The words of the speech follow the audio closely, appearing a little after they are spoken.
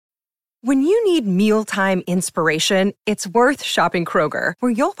When you need mealtime inspiration, it's worth shopping Kroger,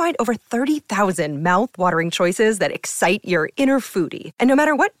 where you'll find over 30,000 mouth-watering choices that excite your inner foodie. And no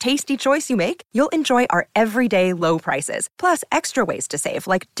matter what tasty choice you make, you'll enjoy our everyday low prices, plus extra ways to save,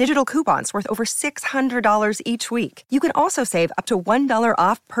 like digital coupons worth over $600 each week. You can also save up to $1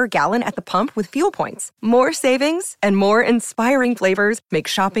 off per gallon at the pump with fuel points. More savings and more inspiring flavors make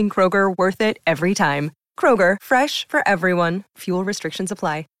shopping Kroger worth it every time. Kroger, fresh for everyone. Fuel restrictions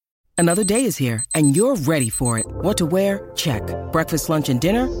apply. Another day is here, and you're ready for it. What to wear? Check. Breakfast, lunch, and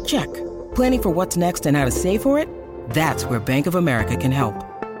dinner? Check. Planning for what's next and how to save for it? That's where Bank of America can help.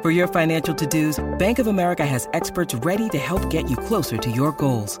 For your financial to-dos, Bank of America has experts ready to help get you closer to your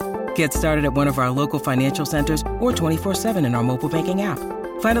goals. Get started at one of our local financial centers or 24/7 in our mobile banking app.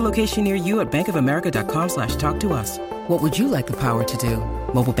 Find a location near you at bankofamerica.com/talktous. What would you like the power to do?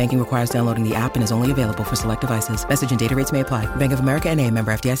 Mobile banking requires downloading the app and is only available for select devices. Message and data rates may apply. Bank of America N.A.,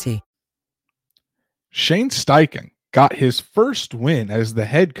 member FDIC. Shane Steichen got his first win as the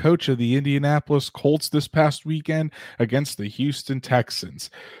head coach of the Indianapolis Colts this past weekend against the Houston Texans.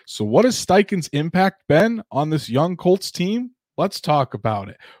 So what has Steichen's impact been on this young Colts team? Let's talk about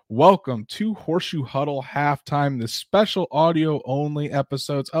it. Welcome to Horseshoe Huddle Halftime, the special audio-only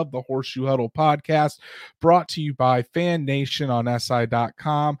episodes of the Horseshoe Huddle podcast, brought to you by Fan Nation on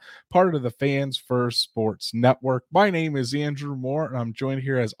SI.com, part of the Fans First Sports Network. My name is Andrew Moore, and I'm joined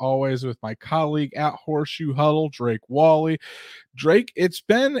here, as always, with my colleague at Horseshoe Huddle, Drake Wally. Drake, it's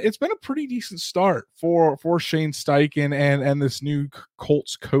been a pretty decent start for Shane Steichen and this new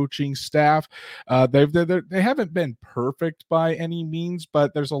Colts coaching staff. They haven't been perfect by any means,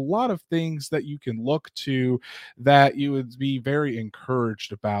 but there's a lot of things that you can look to that you would be very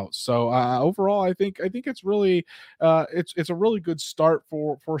encouraged about. So overall, I think it's really it's a really good start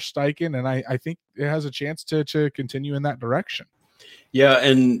for Steichen, and I think it has a chance to continue in that direction. Yeah,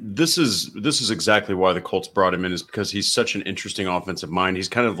 and this is exactly why the Colts brought him in, is because he's such an interesting offensive mind. He's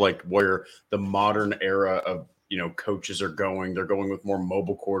kind of like where the modern era of coaches are going. They're going with more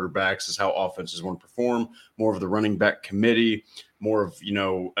mobile quarterbacks, is how offenses want to perform, more of the running back committee, more of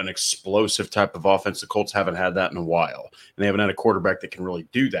an explosive type of offense. The Colts haven't had that in a while, and they haven't had a quarterback that can really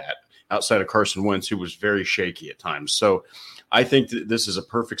do that outside of Carson Wentz, who was very shaky at times. So I think that this is a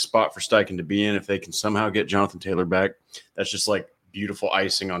perfect spot for Steichen to be in. If they can somehow get Jonathan Taylor back, that's just like beautiful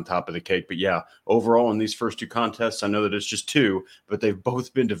icing on top of the cake. But yeah, overall in these first two contests, I know that it's just two, but they've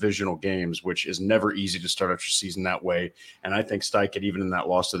both been divisional games, which is never easy to start out your season that way. And I think Steichen, even in that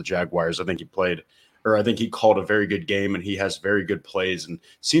loss to the Jaguars, I think he called a very good game, and he has very good plays and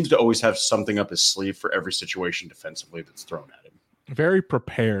seems to always have something up his sleeve for every situation defensively that's thrown at him. Very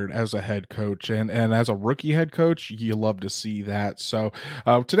prepared as a head coach, and as a rookie head coach, you love to see that. So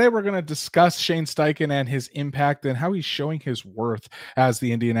today we're going to discuss Shane Steichen and his impact and how he's showing his worth as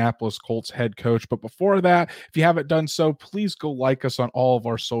the Indianapolis Colts head coach. But before that, if you haven't done so, please go like us on all of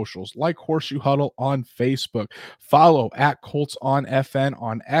our socials, like Horseshoe Huddle on Facebook, follow at Colts on FN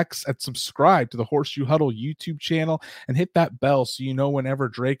on X, and subscribe to the Horseshoe Huddle YouTube channel, and hit that bell so you know whenever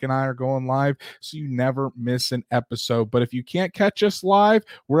Drake and I are going live, so you never miss an episode. But if you can't catch us live,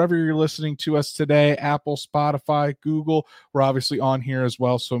 wherever you're listening to us today, Apple, Spotify, Google, we're obviously on here as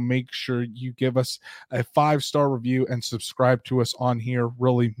well. So make sure you give us a 5-star review and subscribe to us on here.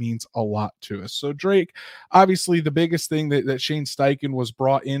 Really means a lot to us. So Drake, obviously the biggest thing that Shane Steichen was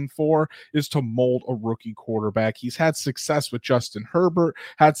brought in for is to mold a rookie quarterback. He's had success with Justin Herbert,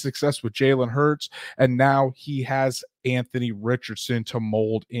 had success with Jalen Hurts, and now he has Anthony Richardson to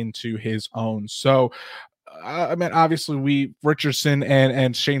mold into his own. So I mean, obviously Richardson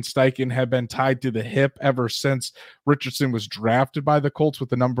and Shane Steichen have been tied to the hip ever since Richardson was drafted by the Colts with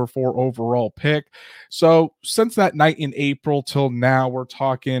the number 4 overall pick. So since that night in April till now, we're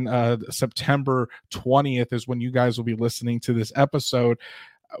talking September 20th is when you guys will be listening to this episode.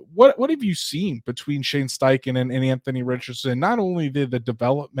 What have you seen between Shane Steichen and Anthony Richardson? Not only the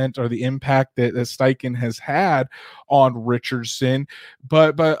development or the impact that Steichen has had on Richardson,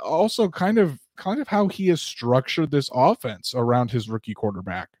 but also kind of how he has structured this offense around his rookie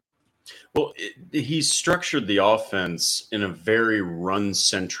quarterback. Well, he's structured the offense in a very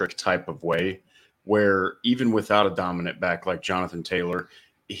run-centric type of way, where even without a dominant back like Jonathan Taylor,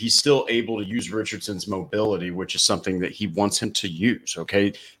 he's still able to use Richardson's mobility, which is something that he wants him to use,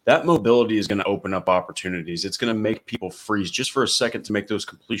 okay? That mobility is going to open up opportunities. It's going to make people freeze just for a second to make those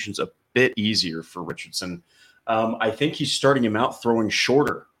completions a bit easier for Richardson. I think he's starting him out throwing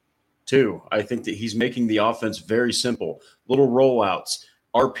shorter, too. I think that he's making the offense very simple. Little rollouts,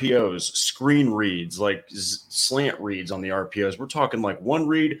 RPOs, screen reads, like slant reads on the RPOs. We're talking like one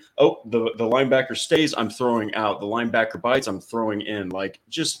read. Oh, the linebacker stays, I'm throwing out. The linebacker bites, I'm throwing in. Like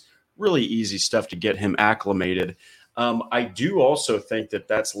just really easy stuff to get him acclimated. I do also think that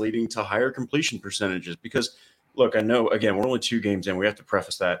that's leading to higher completion percentages because, look, I know, again, we're only 2 games in. We have to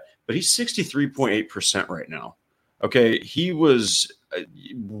preface that. But he's 63.8% right now. Okay, he was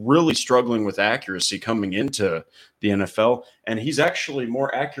really struggling with accuracy coming into the NFL, and he's actually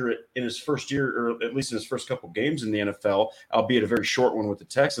more accurate in his first year, or at least in his first couple games in the NFL, albeit a very short one with the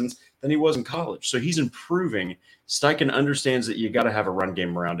Texans, than he was in college. So he's improving. Steichen understands that you got to have a run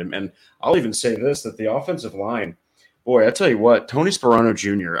game around him. And I'll even say this, that the offensive line, boy, I tell you what, Tony Sperano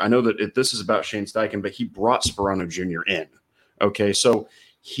Jr., I know that this is about Shane Steichen, but he brought Sperano Jr. in. Okay, so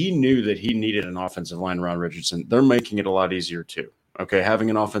he knew that he needed an offensive line around Richardson. They're making it a lot easier too. Okay, having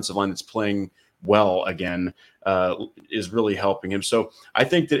an offensive line that's playing well again is really helping him. So I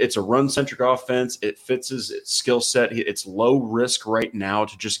think that it's a run-centric offense. It fits his skill set. It's low risk right now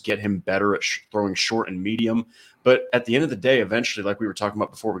to just get him better at throwing short and medium. But at the end of the day, eventually, like we were talking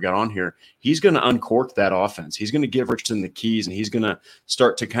about before we got on here, he's going to uncork that offense. He's going to give Richardson the keys, and he's going to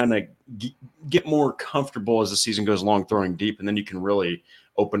start to kind of get more comfortable as the season goes along throwing deep, and then you can really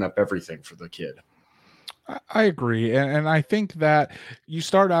open up everything for the kid. I agree, and I think that you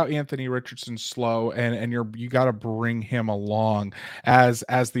start out Anthony Richardson slow, and you got to bring him along as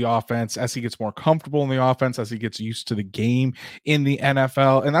the offense, as he gets more comfortable in the offense, as he gets used to the game in the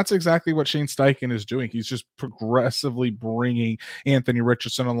NFL, and that's exactly what Shane Steichen is doing. He's just progressively bringing Anthony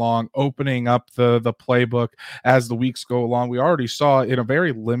Richardson along, opening up the playbook as the weeks go along. We already saw in a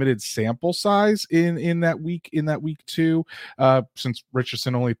very limited sample size in that week 2, since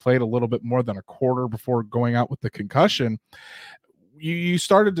Richardson only played a little bit more than a quarter before going out with the concussion, you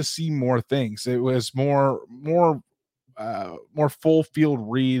started to see more things. It was more full field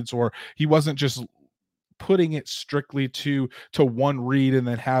reads, or he wasn't just putting it strictly to one read and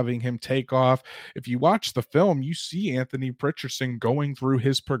then having him take off. If you watch the film, you see Anthony Richardson going through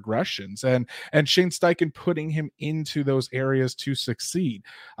his progressions and Shane Steichen putting him into those areas to succeed.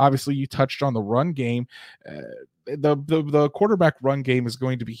 Obviously, you touched on the run game. The quarterback run game is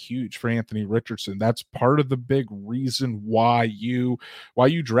going to be huge for Anthony Richardson. That's part of the big reason why you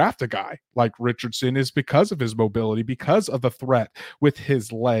draft a guy like Richardson, is because of his mobility, because of the threat with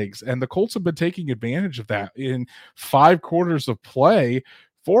his legs. And the Colts have been taking advantage of that. In 5 quarters of play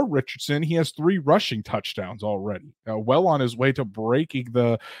for Richardson, he has 3 rushing touchdowns already, well on his way to breaking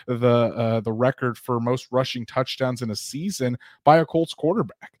the record for most rushing touchdowns in a season by a Colts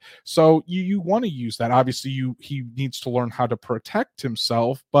quarterback. So you want to use that. Obviously, he needs to learn how to protect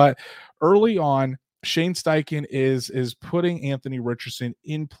himself, but early on, Shane Steichen is putting Anthony Richardson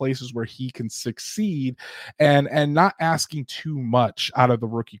in places where he can succeed and not asking too much out of the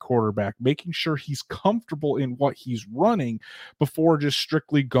rookie quarterback, making sure he's comfortable in what he's running before just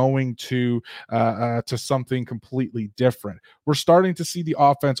strictly going to something completely different. We're starting to see the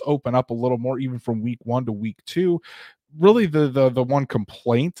offense open up a little more, even from week 1 to week 2. Really, the one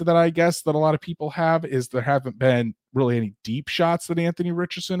complaint that I guess that a lot of people have is there haven't been really any deep shots that Anthony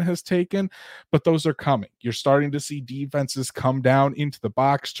Richardson has taken, but those are coming. You're starting to see defenses come down into the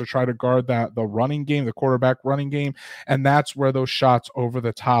box to try to guard the running game, the quarterback running game, and that's where those shots over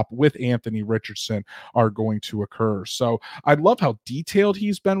the top with Anthony Richardson are going to occur. So I love how detailed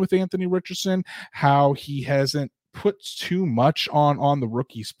he's been with Anthony Richardson, how he hasn't put too much on the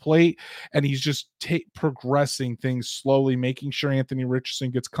rookie's plate, and he's just progressing things slowly, making sure Anthony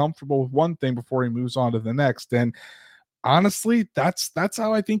Richardson gets comfortable with one thing before he moves on to the next. And honestly, that's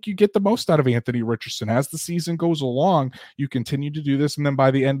how I think you get the most out of Anthony Richardson. As the season goes along, you continue to do this, and then by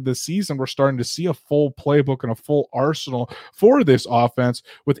the end of the season, we're starting to see a full playbook and a full arsenal for this offense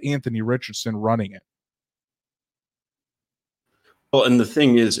with Anthony Richardson running it. Well, and the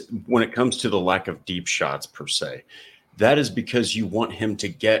thing is, when it comes to the lack of deep shots per se, that is because you want him to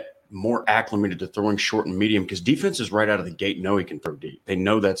get more acclimated to throwing short and medium, because defenses right out of the gate know he can throw deep. They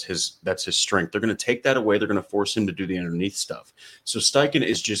know that's his strength. They're going to take that away. They're going to force him to do the underneath stuff. So Steichen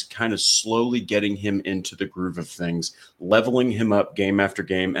is just kind of slowly getting him into the groove of things, leveling him up game after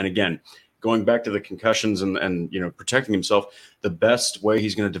game. And again, going back to the concussions and protecting himself, the best way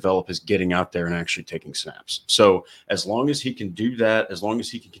he's going to develop is getting out there and actually taking snaps. So as long as he can do that, as long as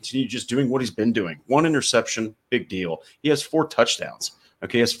he can continue just doing what he's been doing, 1 interception, big deal. He has 4 touchdowns.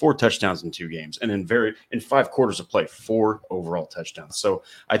 Okay, he has 4 touchdowns in 2 games, and in 5 quarters of play, 4 overall touchdowns. So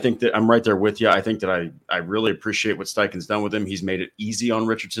I think that I'm right there with you. I think that I really appreciate what Steichen's done with him. He's made it easy on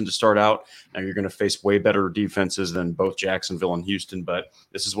Richardson to start out. Now you're going to face way better defenses than both Jacksonville and Houston, but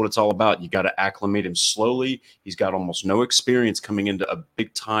this is what it's all about. You got to acclimate him slowly. He's got almost no experience coming into a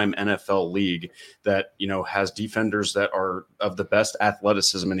big-time NFL league that, has defenders that are of the best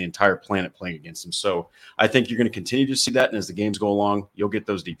athleticism in the entire planet playing against him. So I think you're going to continue to see that, and as the games go along, you'll get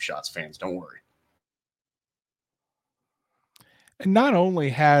those deep shots, fans. Don't worry. And not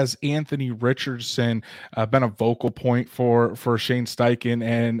only has Anthony Richardson been a vocal point for Shane Steichen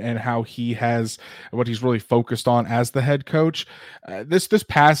and how he has what he's really focused on as the head coach, this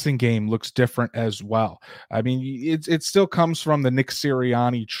passing game looks different as well. I mean, it still comes from the Nick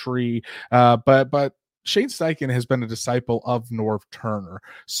Sirianni tree, but Shane Steichen has been a disciple of Norv Turner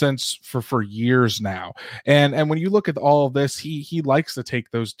since for years now. And when you look at all of this, he likes to take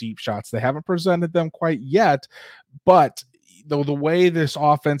those deep shots. They haven't presented them quite yet, but though the way this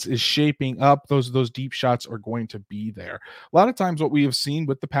offense is shaping up, those deep shots are going to be there. A lot of times what we have seen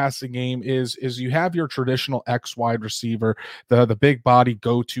with the passing game is you have your traditional X wide receiver, the big body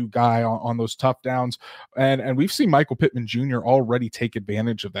go-to guy on those tough downs. And we've seen Michael Pittman Jr. already take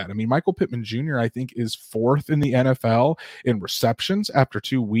advantage of that. I mean, Michael Pittman Jr., I think, is 4th in the NFL in receptions after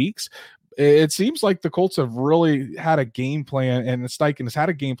 2 weeks. It seems like the Colts have really had a game plan, and Steichen has had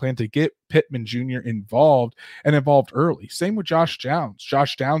a game plan to get Pittman Jr. involved early. Same with Josh Downs.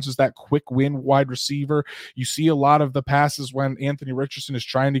 Josh Downs is that quick win wide receiver. You see a lot of the passes when Anthony Richardson is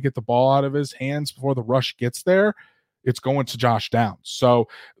trying to get the ball out of his hands before the rush gets there. It's going to Josh Downs. So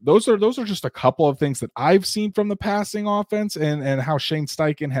those are just a couple of things that I've seen from the passing offense and how Shane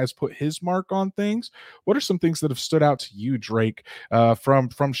Steichen has put his mark on things. What are some things that have stood out to you, Drake, from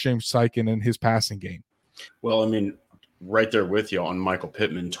Shane Steichen and his passing game? Well, I mean, right there with you on Michael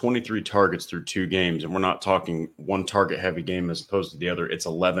Pittman, 23 targets through 2 games. And we're not talking one target heavy game as opposed to the other. It's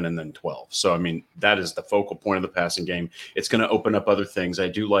 11 and then 12. So, I mean, that is the focal point of the passing game. It's going to open up other things. I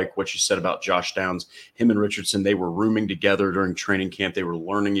do like what you said about Josh Downs. Him and Richardson, they were rooming together during training camp. They were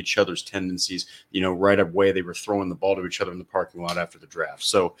learning each other's tendencies. Right away, they were throwing the ball to each other in the parking lot after the draft.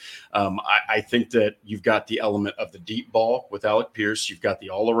 So I think that you've got the element of the deep ball with Alec Pierce. You've got the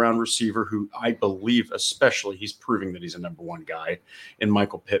all-around receiver who I believe especially he's proving that he's a number 1 guy in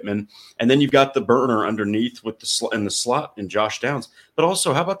Michael Pittman. And then you've got the burner underneath with the slot in Josh Downs. But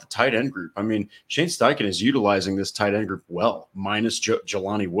also, how about the tight end group? I mean, Shane Steichen is utilizing this tight end group well, minus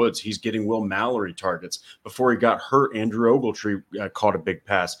Jelani Woods. He's getting Will Mallory targets. Before he got hurt, Andrew Ogletree caught a big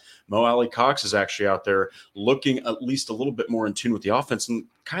pass. Mo Alley Cox is actually out there looking at least a little bit more in tune with the offense. And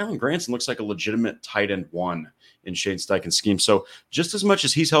Kylan Granson looks like a legitimate tight end 1 in Shane Steichen's scheme. So just as much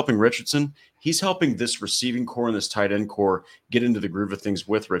as he's helping Richardson, he's helping this receiving core and this tight end core get into the groove of things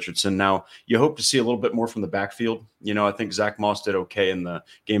with Richardson. Now, you hope to see a little bit more from the backfield. I think Zach Moss did okay in the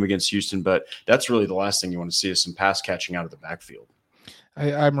game against Houston, but that's really the last thing you want to see is some pass catching out of the backfield.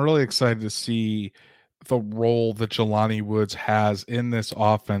 I'm really excited to see the role that Jelani Woods has in this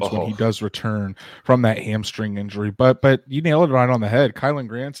offense when he does return from that hamstring injury. But you nailed it right on the head. Kylan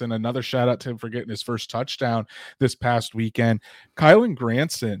Granson, another shout out to him for getting his first touchdown this past weekend. Kylan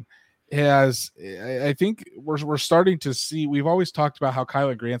Granson has, I think we're starting to see, we've always talked about how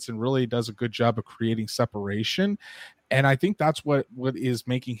Kylan Granson really does a good job of creating separation. And I think that's what is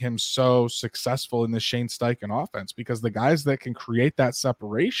making him so successful in the Shane Steichen offense, because the guys that can create that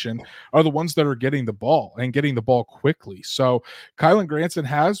separation are the ones that are getting the ball and getting the ball quickly. So Kylan Granson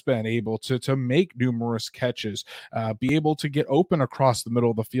has been able to make numerous catches, be able to get open across the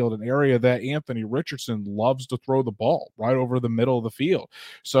middle of the field, an area that Anthony Richardson loves to throw the ball right over the middle of the field.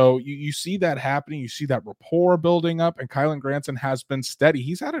 So you see that happening. You see that rapport building up, and Kylan Granson has been steady.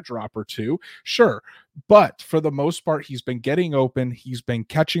 He's had a drop or two, sure, but for the most part, he's been getting open, he's been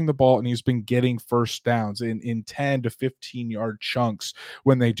catching the ball, and he's been getting first downs in 10 to 15-yard chunks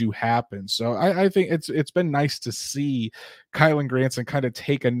when they do happen. So I think it's been nice to see Kylan Granson kind of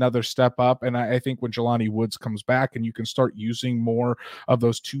take another step up. And I think when Jelani Woods comes back and you can start using more of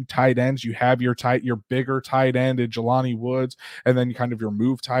those 2 tight ends, you have your bigger tight end in Jelani Woods, and then kind of your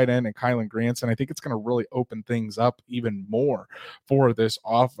move tight end and Kylan Granson. I think it's going to really open things up even more for this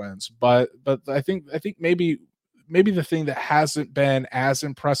offense. But I think maybe the thing that hasn't been as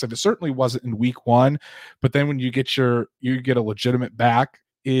impressive, it certainly wasn't in week 1, but then when you get a legitimate back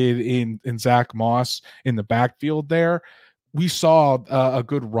in Zach Moss in the backfield there, we saw a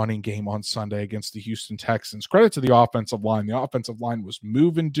good running game on Sunday against the Houston Texans. Credit to the offensive line. The offensive line was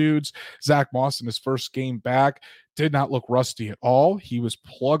moving dudes. Zach Moss in his first game back did not look rusty at all. He was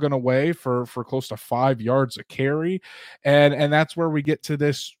plugging away for close to 5 yards a carry. And that's where we get to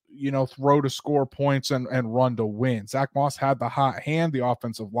this, throw to score points and run to win. Zach Moss had the hot hand. The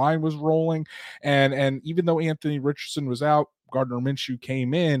offensive line was rolling. And even though Anthony Richardson was out, Gardner Minshew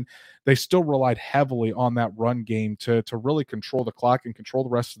came in, they still relied heavily on that run game to really control the clock and control the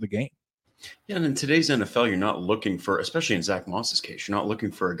rest of the game. Yeah, and in today's NFL, you're not looking for, especially in Zach Moss's case, you're not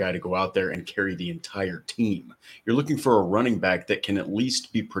looking for a guy to go out there and carry the entire team. You're looking for a running back that can at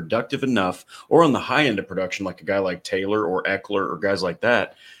least be productive enough, or on the high end of production, like a guy like Taylor or Eckler or guys like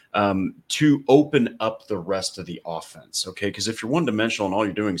that, to open up the rest of the offense. Okay, because if you're one dimensional and all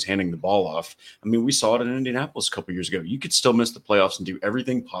you're doing is handing the ball off, I mean, we saw it in Indianapolis a couple years ago. You could still miss the playoffs and do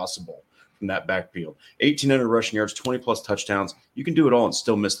everything possible from that backfield. 1,800 rushing yards, 20 plus touchdowns. You can do it all and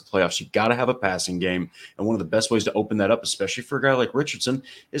still miss the playoffs. You got to have a passing game. And one of the best ways to open that up, especially for a guy like Richardson,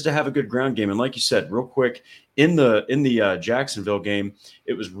 is to have a good ground game. And like you said, real quick, in the Jacksonville game,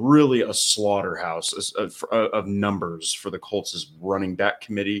 it was really a slaughterhouse of numbers for the Colts' running back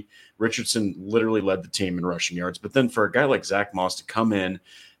committee. Richardson literally led the team in rushing yards. But then for a guy like Zach Moss to come in,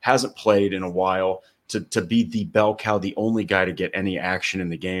 hasn't played in a while, to be the bell cow, the only guy to get any action in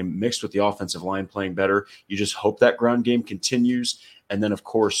the game, mixed with the offensive line playing better. You just hope that ground game continues. And then, of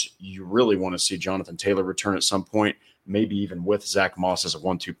course, you really want to see Jonathan Taylor return at some point, maybe even with Zach Moss as a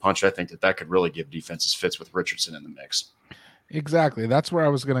 1-2 punch. I think that could really give defenses fits with Richardson in the mix. Exactly. That's where I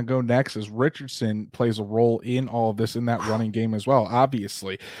was going to go next. Is Richardson plays a role in all of this in that running game as well.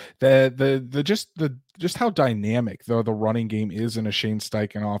 Obviously, just how dynamic though the running game is in a Shane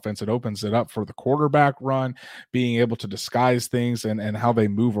Steichen offense. It opens it up for the quarterback run, being able to disguise things and how they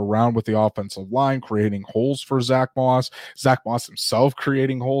move around with the offensive line, creating holes for Zach Moss. Zach Moss himself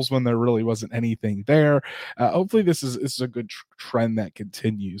creating holes when there really wasn't anything there. Hopefully, this is a good trend that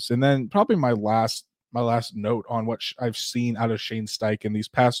continues. And then probably my last note on what I've seen out of Shane Steichen these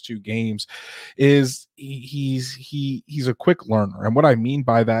past two games is he's a quick learner. And what I mean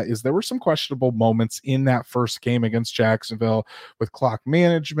by that is there were some questionable moments in that first game against Jacksonville with clock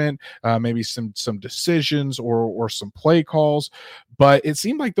management, maybe some decisions or some play calls, but it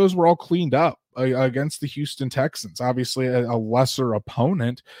seemed like those were all cleaned up against the Houston Texans, obviously a lesser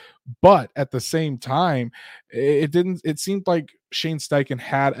opponent, but at the same time, it seemed like Shane Steichen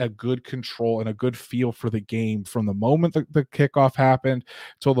had a good control and a good feel for the game from the moment the kickoff happened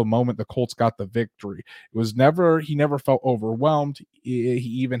till the moment the Colts got the victory. He never felt overwhelmed. He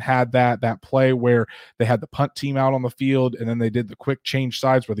even had that play where they had the punt team out on the field and then they did the quick change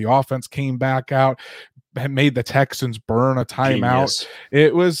sides where the offense came back out, made the Texans burn a timeout.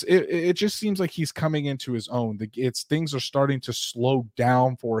 Genius. It just seems like he's coming into his own. Things are starting to slow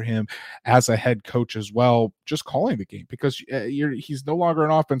down for him as a head coach as well, just calling the game, because he's no longer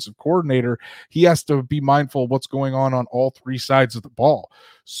an offensive coordinator. He has to be mindful of what's going on all three sides of the ball.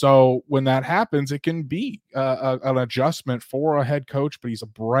 So when that happens, it can be an adjustment for a head coach, but he's a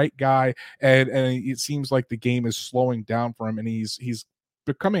bright guy, and it seems like the game is slowing down for him, and he's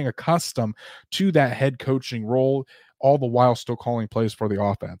becoming accustomed to that head coaching role, all the while still calling plays for the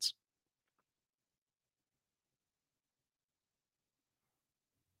offense.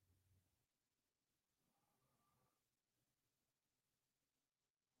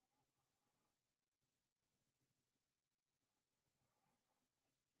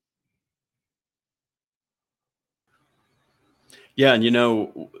 Yeah,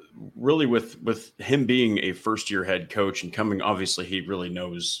 and really with him being a first year head coach and coming, obviously he really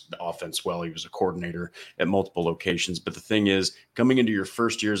knows the offense well. He was a coordinator at multiple locations, but the thing is, coming into your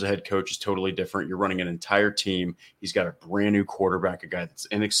first year as a head coach is totally different. You're running an entire team. He's got a brand new quarterback, a guy that's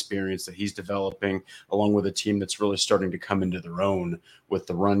inexperienced that he's developing, along with a team that's really starting to come into their own with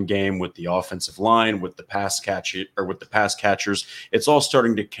the run game, with the offensive line, with the pass catchers. It's all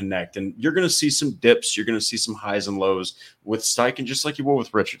starting to connect, and you're going to see some dips. You're going to see some highs and lows with Steichen, just like you will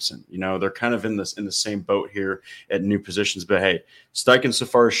with Richardson. They're kind of in the same boat here at new positions. But hey, Steichen so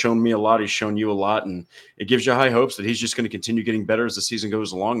far has shown me a lot. He's shown you a lot, and it gives you high hopes that he's just going to continue getting better as the season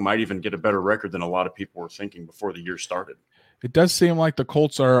goes along. Might even get a better record than a lot of people were thinking before the year started. It does seem like the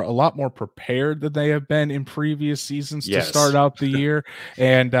Colts are a lot more prepared than they have been in previous seasons to start out the year.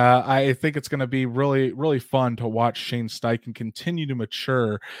 And I think it's going to be really, really fun to watch Shane Steichen continue to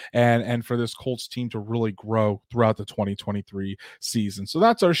mature and for this Colts team to really grow throughout the 2023 season. So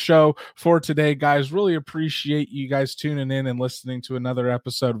that's our show for today, guys. Really appreciate you guys tuning in and listening to another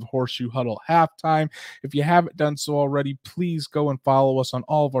episode of Horseshoe Huddle Halftime. If you haven't done so already, please go and follow us on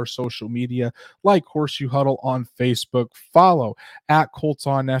all of our social media, like Horseshoe Huddle on Facebook. Follow at Colts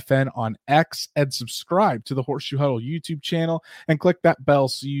on FN on X, and subscribe to the Horseshoe Huddle YouTube channel and click that bell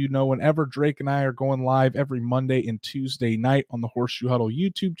so you know whenever Drake and I are going live every Monday and Tuesday night on the Horseshoe Huddle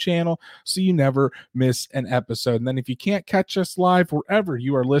YouTube channel, so you never miss an episode. And then if you can't catch us live wherever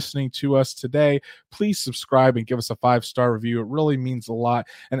you are listening to us today, please subscribe and give us a 5-star review. It really means a lot,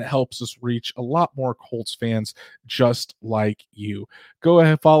 and it helps us reach a lot more Colts fans just like you. Go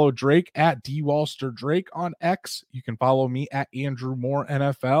ahead, follow Drake at DWalsterDrake on X. You can follow me me at Andrew Moore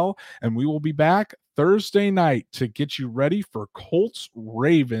NFL, and we will be back Thursday night to get you ready for Colts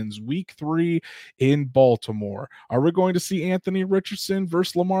Ravens week 3 in Baltimore. Are we going to see Anthony Richardson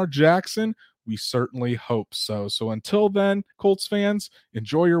versus Lamar Jackson? We certainly hope so. So until then, Colts fans,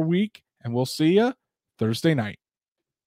 enjoy your week, and we'll see you Thursday night.